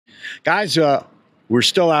Guys, we're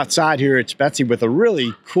still outside here at Spezi with a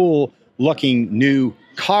really cool looking new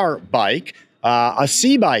car bike. A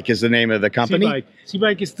C-Bike is the name of the company. C-Bike.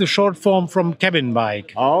 C-Bike is the short form from cabin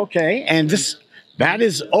bike. Okay, and that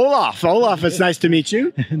is Olaf. Olaf, it's nice to meet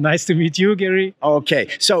you. Nice to meet you, Gary. Okay,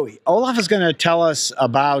 so Olaf is going to tell us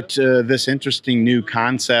about this interesting new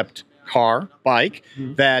concept car bike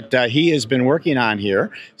that he has been working on here.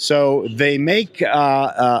 So they make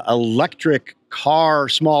electric car,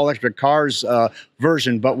 small electric cars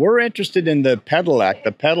version, but we're interested in the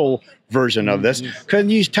pedal version of this. Can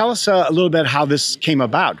you tell us a little bit how this came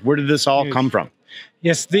about? Where did this all come from?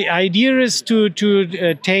 Yes, the idea is to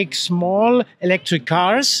take small electric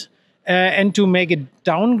cars and to make a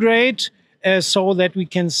downgrade so that we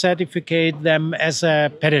can certificate them as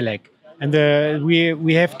a pedelec. And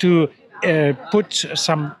we have to put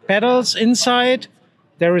some pedals inside.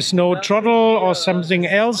 There is no throttle or something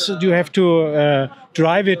else. You have to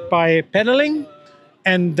drive it by pedaling.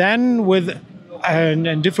 And then with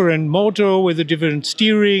a different motor, with a different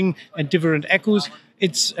steering and different accus,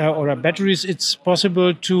 or batteries, it's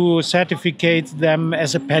possible to certificate them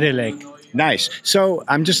as a pedelec. Nice. So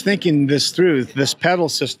I'm just thinking this through, this pedal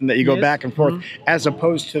system that you go back and forth, as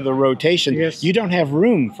opposed to the rotation. Yes. You don't have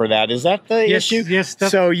room for that. Is that the issue? Yes.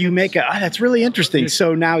 So you make that's really interesting. Yes.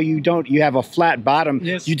 So now you have a flat bottom.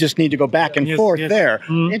 Yes. You just need to go back and forth there.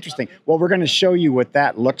 Interesting. Well, we're going to show you what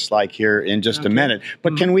that looks like here in just a minute.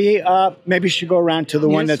 But can we maybe should go around to the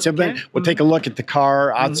one that's implemented? Okay. We'll take a look at the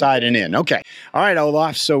car outside and in. Okay. All right,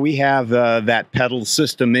 Olaf. So we have that pedal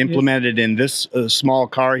system implemented in this small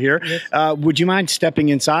car here. Yes. Would you mind stepping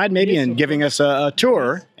inside maybe and giving us a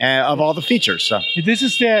tour of all the features? So. This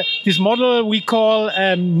is this model we call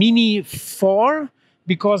Mini 4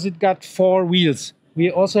 because it got 4 wheels.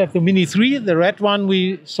 We also have the Mini 3, the red one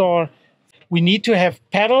we saw. We need to have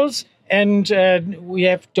pedals, and we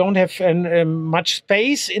don't have much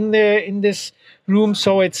space in this room,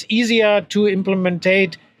 so it's easier to implement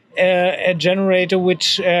a generator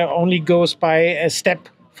which only goes by a step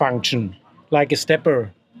function, like a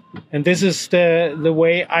stepper. And this is the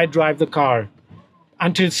way I drive the car.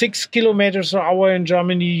 Until 6 kilometers an hour in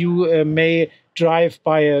Germany, you may drive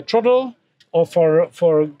by a throttle, or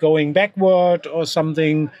for going backward or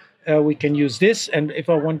something, we can use this. And if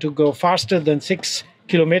I want to go faster than 6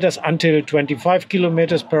 kilometers until 25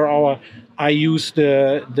 kilometers per hour, I use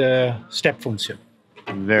the step function.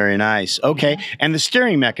 Very nice. Okay, and the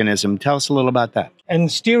steering mechanism. Tell us a little about that.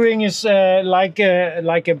 And steering is like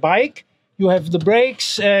a bike. You have the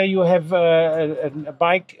brakes, you have a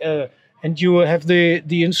bike, and you have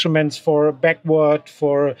the instruments for backward,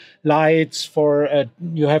 for lights, for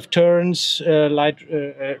you have turns, left,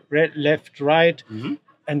 right,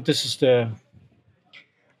 and this is the.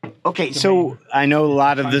 Okay, so I know a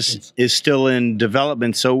lot of this is still in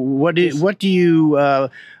development. So what do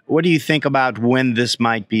you think about when this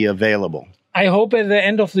might be available? I hope at the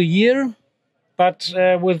end of the year. But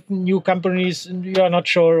with new companies, you are not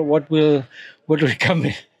sure what will come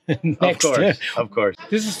next. Of course.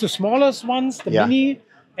 This is the smallest ones, the Mini.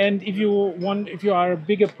 And if you are a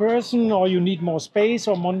bigger person or you need more space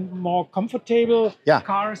or more comfortable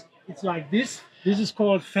cars, it's like this. This is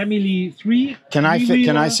called Family 3. Can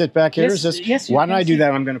I sit back here? Yes. Why don't I do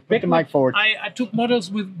that? I'm going to put the mic forward. I took models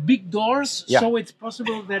with big doors, so it's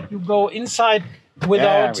possible that you go inside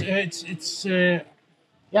without. Yeah,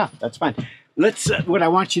 that's fine. Let's. What I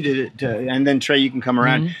want you to, and then Trey, you can come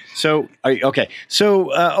around. So, okay.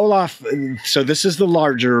 So, Olaf. So this is the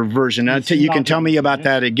larger version. You can tell me about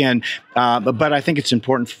that again. But I think it's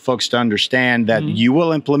important for folks to understand that you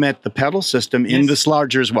will implement the pedal system in this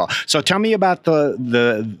larger as well. So, tell me about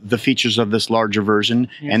the features of this larger version,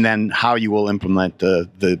 and then how you will implement the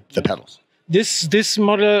pedals. This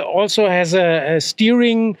model also has a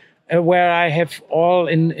steering where I have all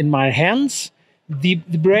in my hands. The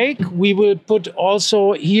brake we will put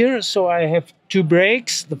also here, so I have 2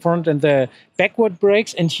 brakes, the front and the backward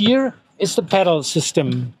brakes, and here is the pedal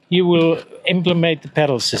system. You will implement the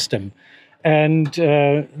pedal system. And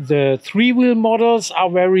the 3-wheel models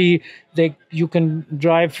are you can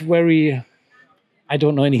drive very, I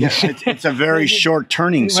don't know anything. Yeah, it's a very short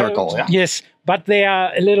turning circle. Yeah. Yes, but they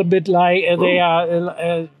are a little bit like, they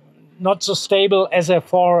are not so stable as a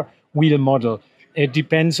 4-wheel model. It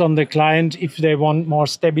depends on the client if they want more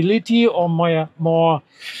stability or more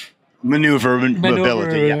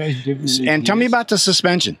maneuverability. Yeah. And tell me about the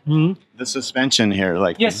suspension. The suspension here,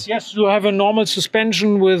 yes, you have a normal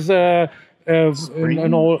suspension with an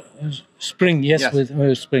old spring. Yes,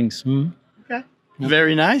 with springs. Okay.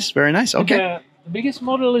 Very nice. Okay. The biggest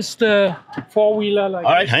model is the 4-wheeler. All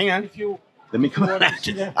right, hang on. Let me come on.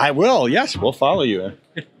 I will. Yes, we'll follow you.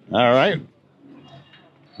 All right.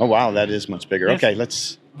 Oh wow, that is much bigger. Yes. Okay,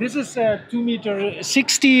 let's. This is 2 meter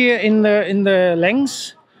 60 in the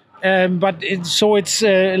length, but it's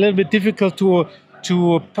a little bit difficult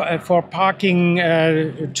for parking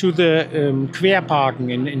to the Querparken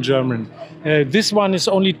in German. This one is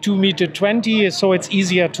only 2 meter 20, so it's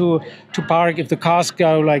easier to park. If the cars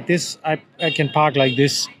go like this, I can park like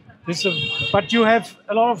this. But you have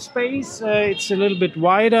a lot of space. It's a little bit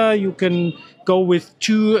wider. You can go with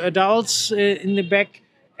 2 adults in the back,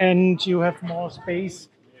 and you have more space.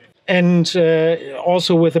 And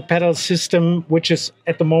also with a pedal system, which is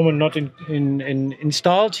at the moment not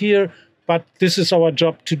installed here, but this is our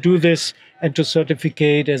job to do this and to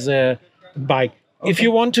certificate as a bike. Okay. If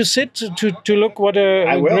you want to sit to look what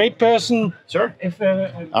a great person. Sure.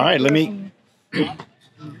 All right, let me.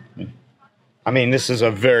 I mean, this is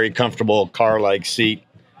a very comfortable car-like seat.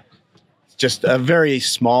 Just a very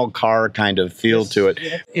small car kind of feel to it.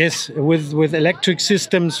 Yes, with electric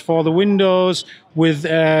systems for the windows, with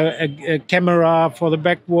a camera for the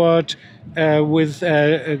backward, with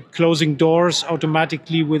closing doors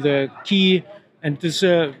automatically with a key, and this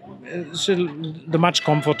is the much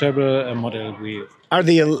comfortable model we. Are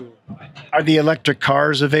the electric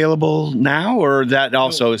cars available now, or that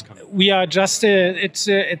also is coming? We are just it's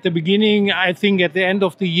at the beginning. I think at the end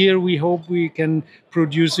of the year, we hope we can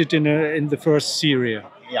produce it in the first series.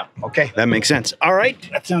 Yeah. Okay, that makes sense. All right,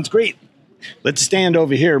 that sounds great. Let's stand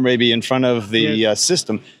over here, maybe in front of the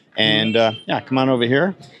system, and yeah, come on over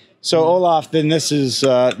here. So Olaf, then this is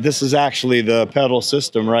actually the pedal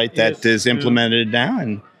system, right? That is implemented now,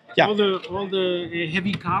 and. Yeah. All the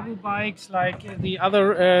heavy cargo bikes, like the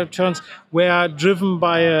other turns, were driven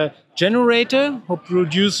by a generator who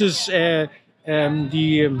produces the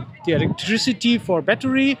electricity for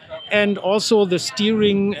battery, and also the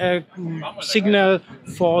steering signal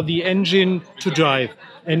for the engine to drive.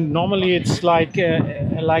 And normally it's like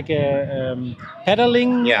a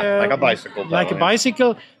pedaling, like a bicycle, like a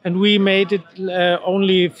bicycle, and we made it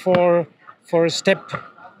only for a step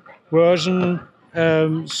version.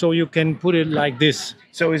 So you can put it like this.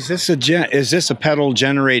 So is this a pedal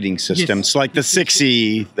generating system? Yes. It's like the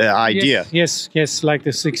 6E idea. Yes, like the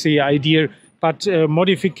 6E idea, but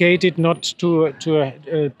modified not to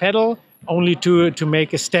a pedal, only to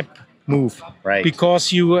make a step move. Right.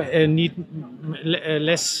 Because you need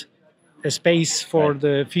less space for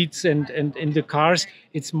the feet, and in the cars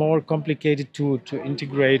it's more complicated to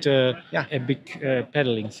integrate a big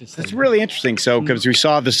pedaling system. That's really interesting. So because we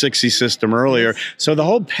saw the 6E system earlier, so the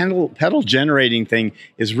whole pedal generating thing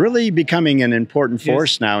is really becoming an important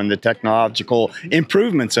force now in the technological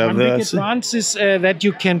improvements of the. One big advance is that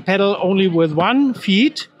you can pedal only with 1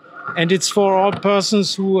 foot. And it's for all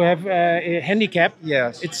persons who have a handicap.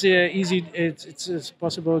 Yes, it's easy. It's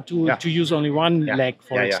possible to use only 1 leg,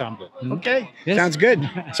 for example. Okay, sounds good.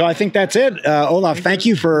 So I think that's it. Olaf, thank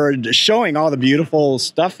you for showing all the beautiful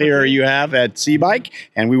stuff here you have at C-Bike,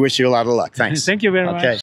 and we wish you a lot of luck. Thanks. Thank you very much.